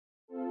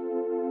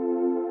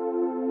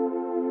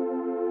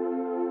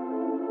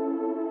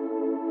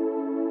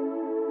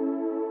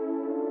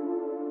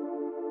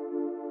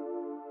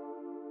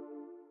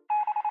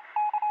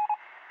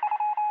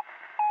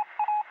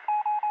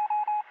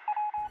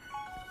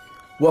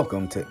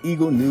Welcome to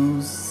Eagle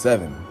News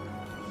 7,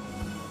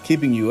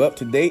 keeping you up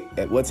to date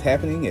at what's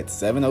happening at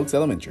Seven Oaks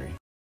Elementary.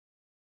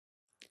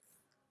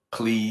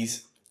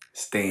 Please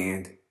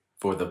stand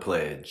for the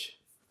pledge.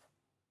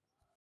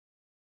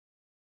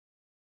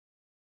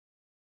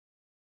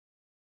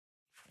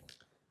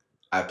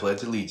 I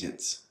pledge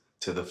allegiance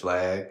to the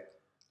flag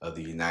of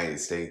the United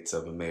States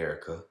of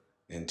America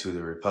and to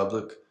the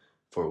republic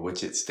for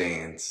which it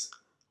stands,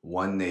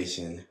 one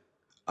nation,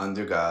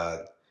 under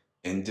God,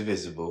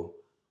 indivisible,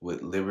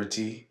 with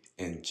liberty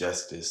and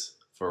justice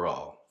for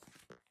all.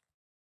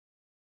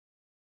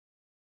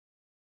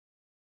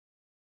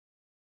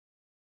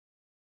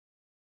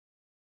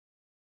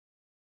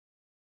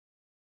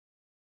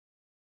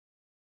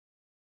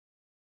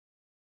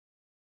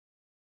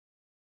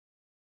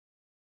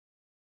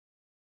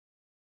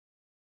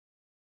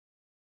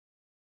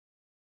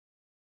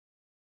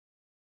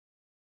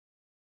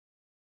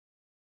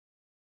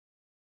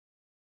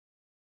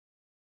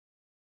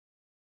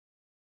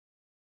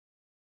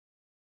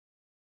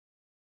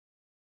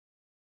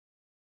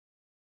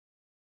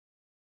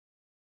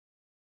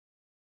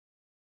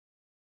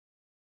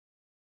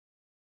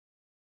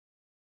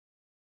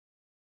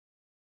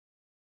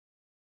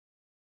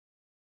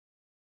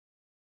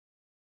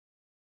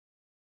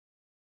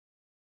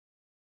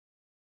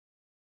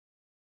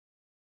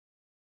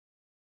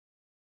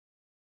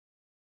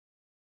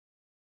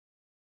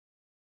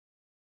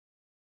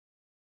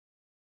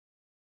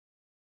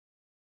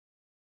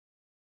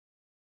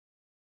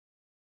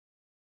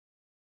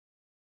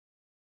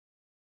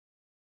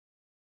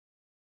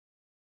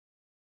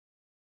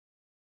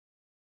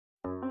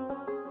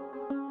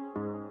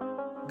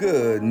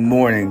 Good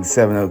morning,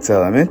 Seven Oaks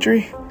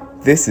Elementary.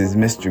 This is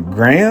Mr.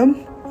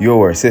 Graham,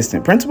 your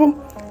assistant principal.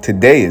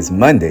 Today is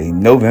Monday,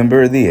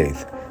 November the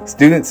 8th.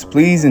 Students,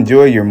 please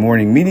enjoy your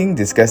morning meeting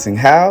discussing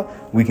how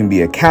we can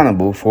be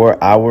accountable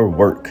for our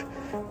work.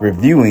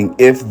 Reviewing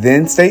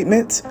if-then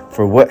statements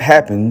for what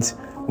happens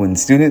when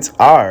students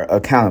are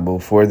accountable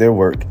for their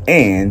work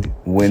and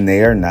when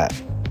they are not.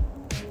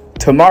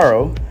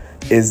 Tomorrow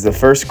is the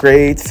first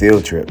grade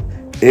field trip.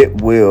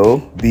 It will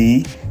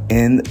be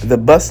in the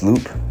bus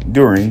loop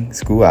during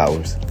school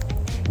hours.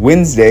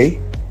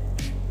 Wednesday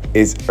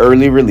is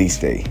early release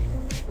day.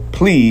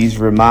 Please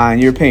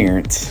remind your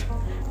parents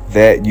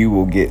that you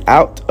will get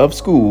out of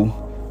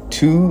school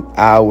 2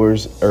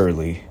 hours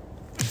early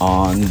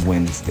on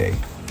Wednesday.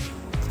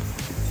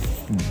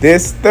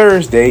 This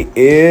Thursday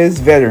is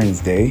Veterans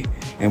Day,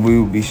 and we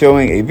will be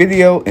showing a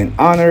video in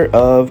honor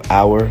of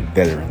our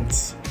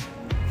veterans.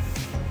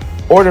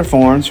 Order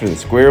forms for the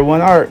Square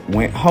One Art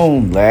went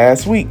home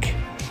last week.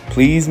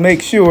 Please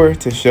make sure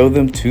to show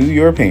them to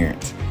your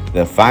parents.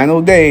 The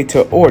final day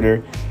to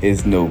order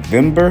is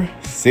November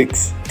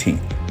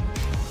 16th.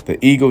 The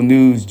Eagle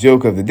News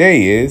joke of the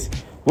day is,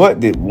 what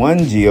did one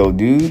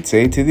Geodude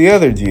say to the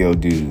other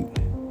Geodude?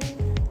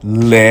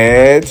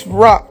 Let's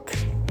rock!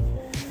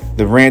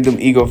 The random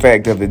Eagle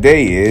fact of the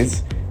day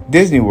is,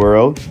 Disney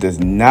World does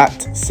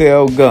not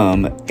sell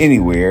gum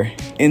anywhere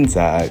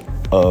inside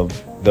of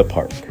the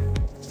park.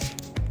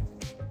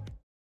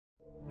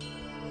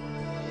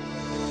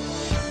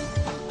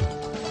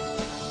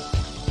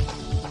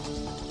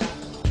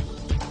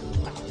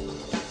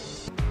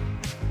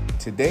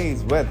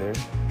 Today's weather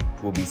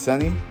will be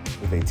sunny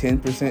with a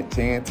 10%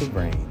 chance of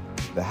rain.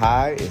 The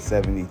high is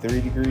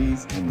 73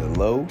 degrees and the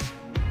low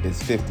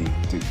is 50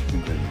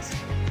 degrees.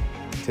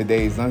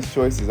 Today's lunch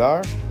choices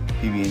are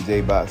PB&J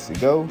box to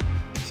go,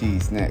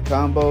 cheese snack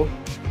combo,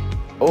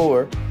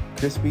 or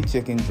crispy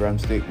chicken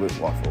drumstick with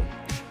waffle.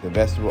 The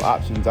vegetable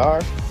options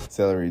are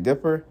celery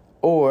dipper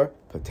or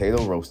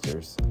potato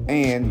roasters.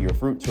 And your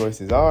fruit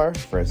choices are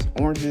fresh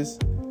oranges,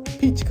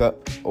 peach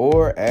cup,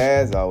 or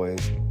as always,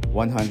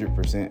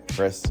 100%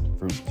 fresh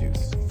fruit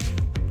juice.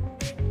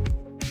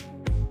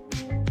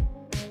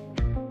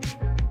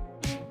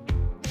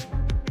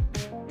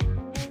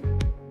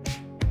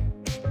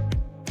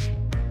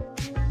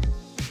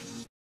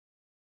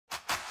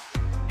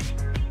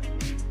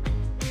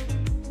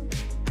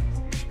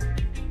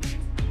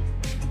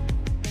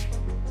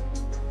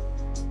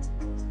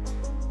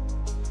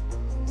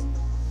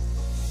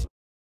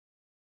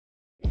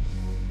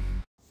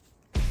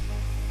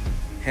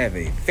 Have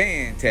a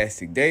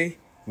fantastic day.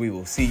 We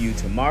will see you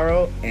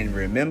tomorrow, and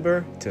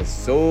remember to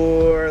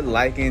soar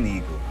like an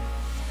eagle.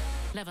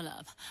 Level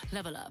up,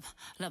 level up,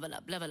 level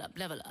up, level up,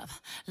 level up,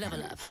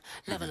 level up,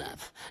 level up,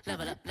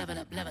 level up, level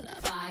up, level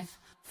up. 5,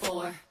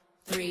 4,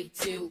 3,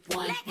 2,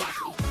 1,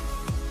 watch me.